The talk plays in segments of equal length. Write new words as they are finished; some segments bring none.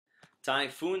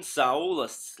Typhoon Saola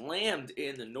slammed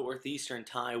into northeastern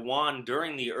Taiwan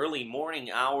during the early morning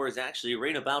hours, actually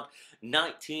right about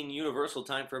 19 Universal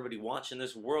Time for everybody watching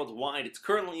this worldwide. It's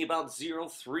currently about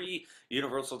 03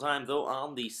 Universal Time, though,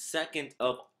 on the 2nd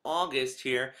of August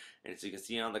here. And as you can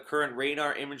see on the current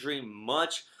radar imagery,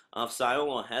 much of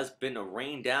Saola has been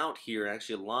rained out here.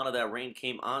 Actually, a lot of that rain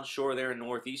came onshore there in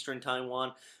northeastern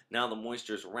Taiwan. Now the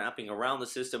moisture is wrapping around the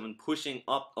system and pushing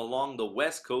up along the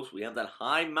west coast. We have that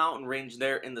high mountain range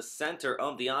there in the center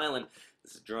of the island.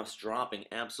 This is just dropping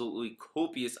absolutely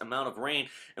copious amount of rain.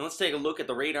 And let's take a look at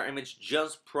the radar image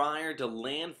just prior to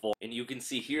landfall. And you can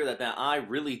see here that that eye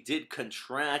really did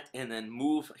contract and then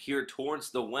move here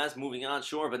towards the west, moving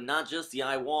onshore. But not just the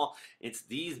eye wall, it's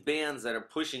these bands that are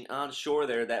pushing onshore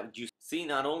there that you see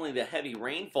not only the heavy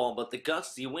rainfall, but the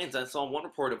gusty winds. I saw one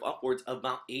report of upwards of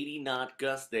about 80 knot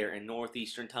gusts there in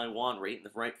northeastern Taiwan, right in the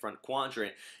right front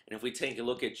quadrant. And if we take a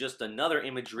look at just another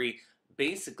imagery,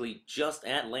 basically just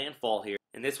at landfall here,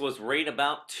 and this was right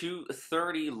about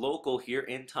 2:30 local here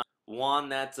in Taiwan.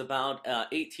 That's about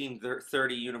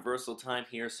 18:30 Universal Time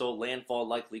here, so landfall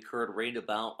likely occurred right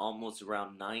about almost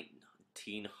around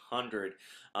 1900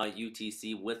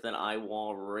 UTC with an eye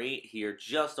wall right here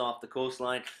just off the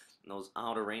coastline. And those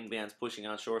outer rain bands pushing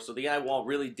onshore. So the eye wall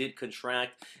really did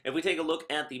contract. If we take a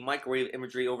look at the microwave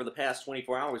imagery over the past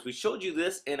 24 hours, we showed you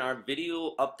this in our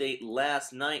video update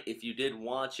last night, if you did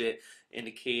watch it,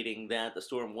 indicating that the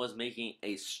storm was making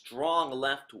a strong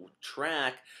left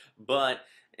track, but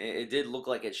it did look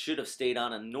like it should have stayed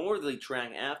on a northerly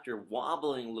track after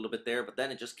wobbling a little bit there, but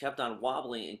then it just kept on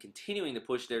wobbling and continuing to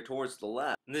push there towards the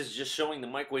left. And this is just showing the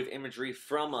microwave imagery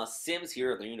from Sims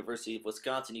here at the University of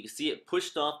Wisconsin. You can see it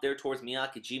pushed off there towards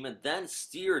Miyakijima, then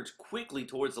steered quickly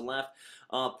towards the left,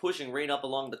 pushing right up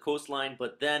along the coastline,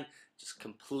 but then just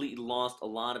completely lost a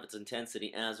lot of its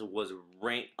intensity as it was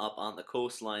right up on the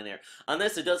coastline there. On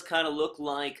this, it does kind of look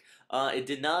like it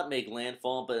did not make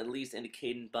landfall, but at least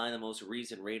indicated by the most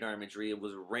recent radar imagery, it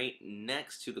was right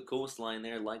next to the coastline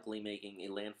there, likely making a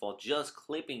landfall, just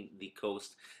clipping the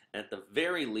coast at the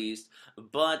very least.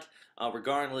 But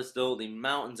regardless, though, the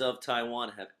mountains of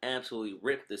Taiwan have absolutely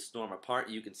ripped this storm apart.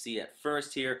 You can see at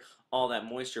first here all that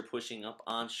moisture pushing up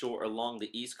onshore along the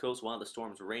east coast while the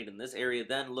storm's right in this area.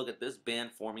 Then look at this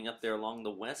band forming up there along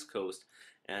the west coast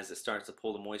as it starts to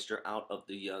pull the moisture out of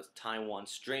the Taiwan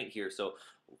Strait here. So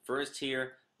first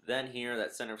here, then here,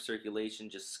 that center of circulation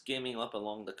just skimming up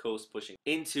along the coast, pushing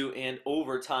into and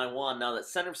over Taiwan. Now that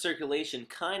center of circulation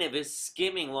kind of is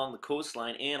skimming along the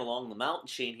coastline and along the mountain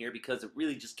chain here because it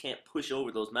really just can't push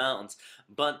over those mountains.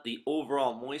 But the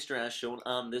overall moisture as shown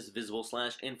on this visible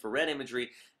 / infrared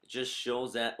imagery just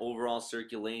shows that overall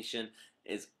circulation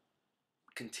is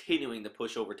continuing to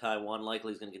push over Taiwan,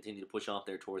 likely is going to continue to push off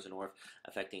there towards the north,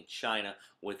 affecting China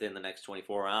within the next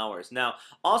 24 hours. Now,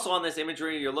 also on this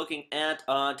imagery, you're looking at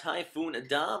Typhoon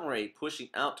Damrey pushing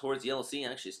out towards the Yellow Sea.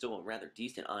 Actually, still a rather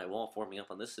decent eye wall forming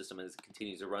up on this system as it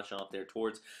continues to rush off there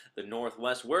towards the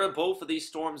northwest. Where are both of these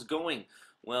storms going?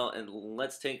 Well, and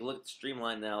let's take a look at the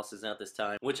streamline analysis at this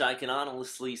time, which I can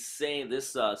honestly say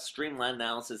this streamline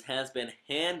analysis has been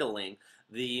handling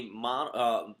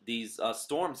these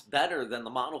storms better than the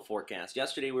model forecast.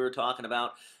 Yesterday we were talking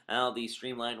about how the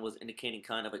streamline was indicating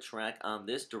kind of a track on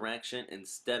this direction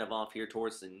instead of off here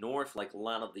towards the north like a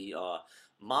lot of the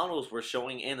models were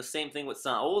showing, and the same thing with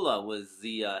Saola was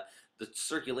the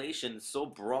circulation so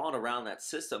broad around that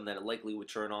system that it likely would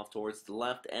turn off towards the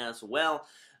left as well.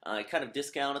 I kind of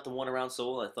discounted the one around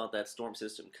Saola. I thought that storm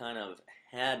system kind of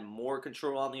had more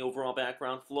control on the overall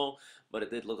background flow, but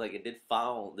it did look like it did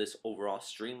follow this overall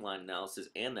streamline analysis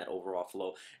and that overall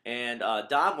flow. And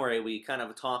Damrey, we kind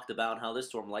of talked about how this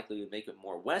storm likely would make it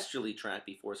more westerly track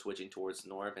before switching towards the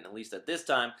north, and at least at this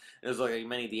time, it looks like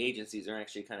many of the agencies are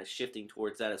actually kind of shifting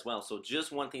towards that as well. So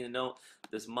just one thing to note,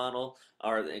 this model,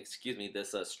 or excuse me,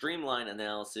 this streamline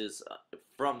analysis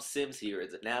from Sims here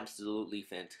is an absolutely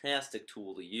fantastic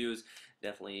tool to use.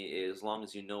 Definitely, as long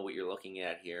as you know what you're looking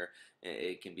at here,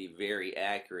 it can be very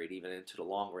accurate even into the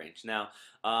long range. Now,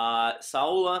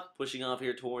 Saola pushing off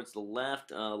here towards the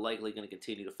left, likely going to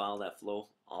continue to follow that flow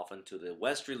off into the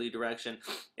westerly direction,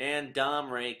 and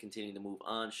Damrey continuing to move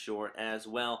onshore as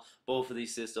well. Both of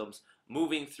these systems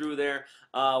moving through there.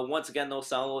 Once again, though,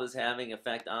 Saola is having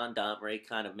effect on Damrey,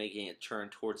 kind of making it turn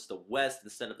towards the west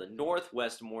instead of the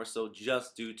northwest, more so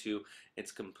just due to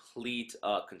its complete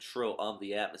control of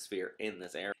the atmosphere in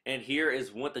this area. And here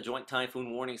is what the Joint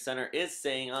Typhoon Warning Center is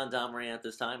saying on Damrey at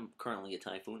this time. Currently a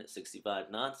typhoon at 65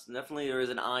 knots. Definitely there is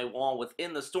an eye wall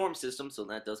within the storm system, so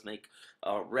that does make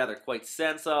rather quite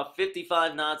sense.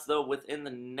 55 knots, though, within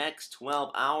the next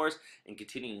 12 hours, and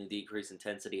continuing to decrease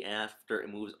intensity after it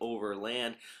moves over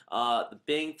land. The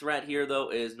big threat here, though,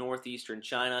 is northeastern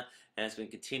China. Has been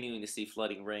continuing to see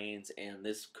flooding rains, and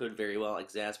this could very well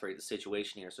exacerbate the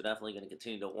situation here. So definitely going to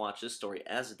continue to watch this story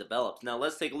as it develops. Now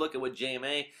let's take a look at what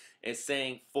JMA is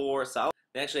saying for South.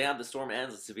 They actually have the storm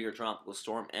as a severe tropical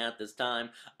storm at this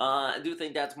time. I do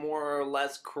think that's more or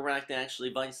less correct,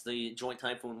 actually. The Joint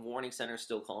Typhoon Warning Center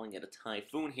still calling it a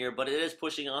typhoon here, but it is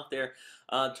pushing off there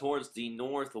towards the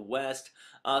northwest.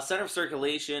 Center of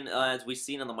circulation, as we've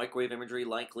seen on the microwave imagery,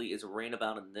 likely is rain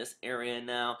about in this area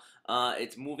now.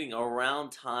 It's moving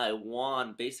around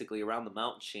Taiwan, basically around the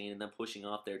mountain chain, and then pushing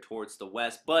off there towards the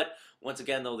west. But once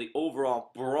again, though, the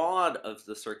overall broad of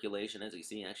the circulation, as you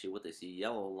see, actually what they see,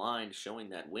 yellow line showing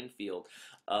that wind field,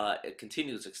 it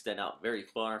continues to extend out very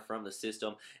far from the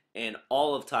system. And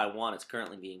all of Taiwan is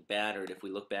currently being battered. If we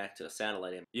look back to a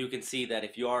satellite image, you can see that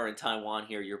if you are in Taiwan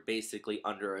here, you're basically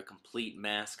under a complete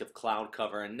mask of cloud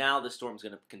cover. And now the storm's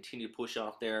going to continue to push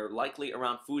off there, likely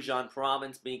around Fujian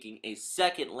province, making a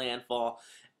second landfall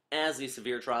as a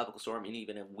severe tropical storm and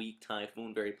even a weak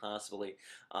typhoon, very possibly.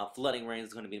 Flooding rain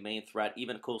is going to be the main threat,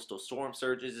 even coastal storm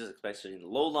surges, especially in the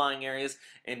low-lying areas,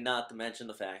 and not to mention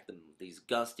the fact that these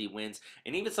gusty winds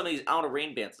and even some of these outer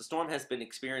rain bands. The storm has been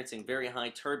experiencing very high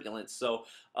turbulence, so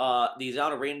these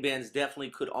outer rain bands definitely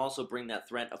could also bring that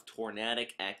threat of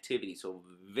tornadic activity. So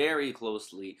very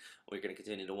closely, we're going to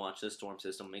continue to watch this storm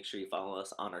system. Make sure you follow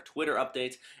us on our Twitter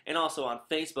updates and also on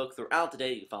Facebook throughout the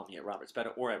day. You can follow me at Robert's Better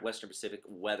or at Western Pacific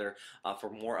Weather for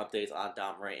more updates on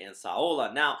Damrey and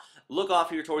Saola. Now, look off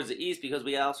here towards the east because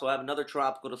we also have another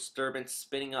tropical disturbance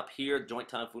spinning up here. The Joint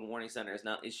Typhoon Warning Center has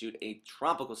now issued a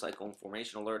tropical cyclone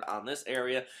formation alert on this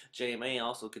area. JMA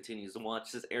also continues to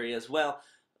watch this area as well.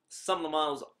 Some of the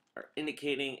models are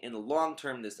indicating in the long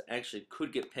term this actually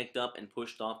could get picked up and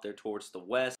pushed off there towards the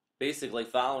west, basically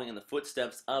following in the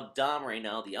footsteps of Damrey.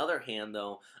 Now, the other hand,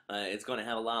 though, it's going to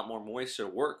have a lot more moisture to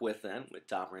work with than what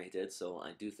Damrey did, so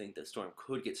I do think the storm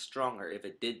could get stronger if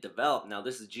it did develop. Now,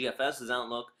 this is GFS's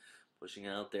outlook, pushing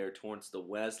out there towards the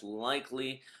west,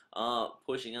 likely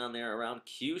pushing on there around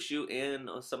Kyushu and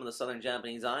some of the southern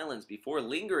Japanese islands before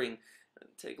lingering.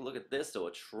 Take a look at this, though.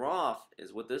 A trough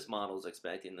is what this model is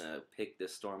expecting to pick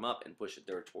this storm up and push it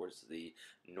there towards the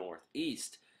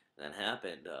northeast. That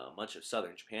happened. Much of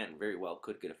southern Japan very well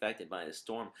could get affected by this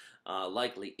storm,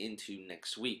 likely into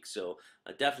next week. So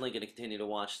definitely going to continue to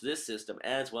watch this system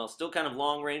as well. Still kind of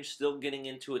long range, still getting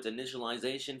into its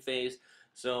initialization phase.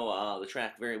 So the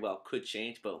track very well could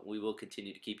change, but we will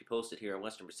continue to keep you posted here on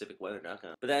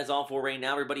westernpacificweather.com. But that is all for right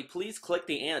now, everybody. Please click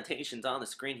the annotations on the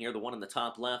screen here, the one on the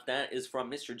top left. That is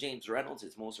from Mr. James Reynolds,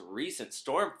 his most recent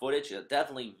storm footage.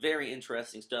 Definitely very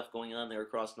interesting stuff going on there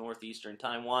across northeastern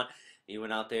Taiwan. He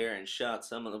went out there and shot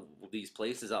some of these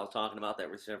places I was talking about that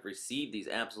have received these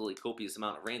absolutely copious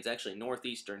amount of rains. Actually,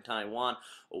 northeastern Taiwan,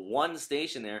 one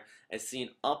station there has seen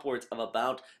upwards of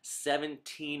about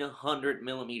 1,700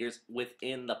 millimeters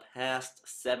within the past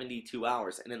 72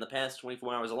 hours. And in the past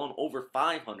 24 hours alone, over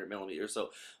 500 millimeters.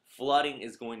 So flooding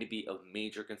is going to be a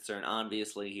major concern,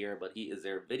 obviously, here, but he is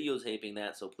there videotaping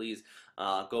that, so please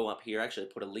go up here. Actually, I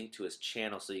put a link to his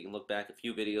channel so you can look back a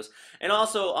few videos. And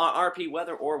also, RP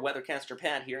Weather or Weathercaster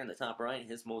Pat here in the top right,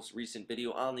 his most recent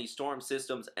video on these storm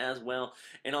systems as well.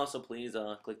 And also, please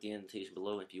click the annotation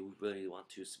below if you really want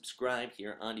to subscribe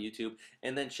here on YouTube.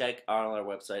 And then check out our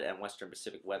website at Western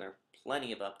Pacific Weather.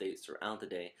 Plenty of updates throughout the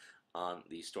day on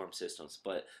these storm systems.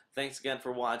 But thanks again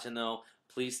for watching, though.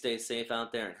 Please stay safe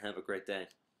out there and have a great day.